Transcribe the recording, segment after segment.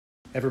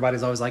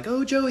Everybody's always like,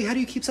 oh, Joey, how do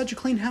you keep such a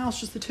clean house,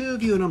 just the two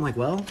of you? And I'm like,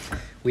 well,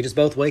 we just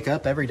both wake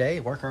up every day,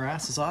 work our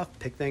asses off,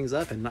 pick things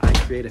up, and I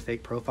create a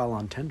fake profile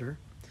on Tinder.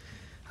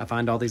 I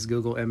find all these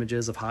Google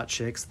images of hot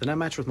chicks. Then I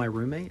match with my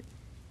roommate,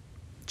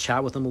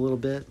 chat with them a little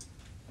bit,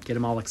 get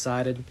them all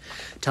excited,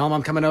 tell them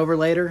I'm coming over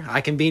later.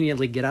 I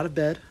conveniently get out of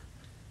bed,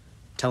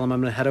 tell them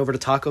I'm going to head over to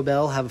Taco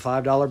Bell, have a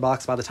 $5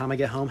 box by the time I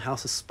get home,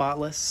 house is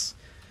spotless.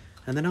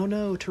 And then, oh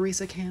no,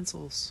 Teresa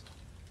cancels.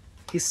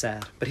 He's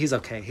sad, but he's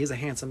okay. He's a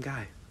handsome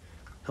guy.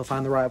 He'll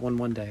find the right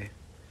one day.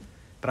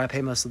 But I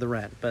pay most of the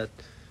rent, but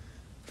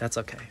that's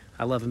okay.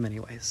 I love him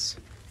anyways.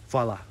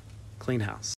 Voila. Clean house.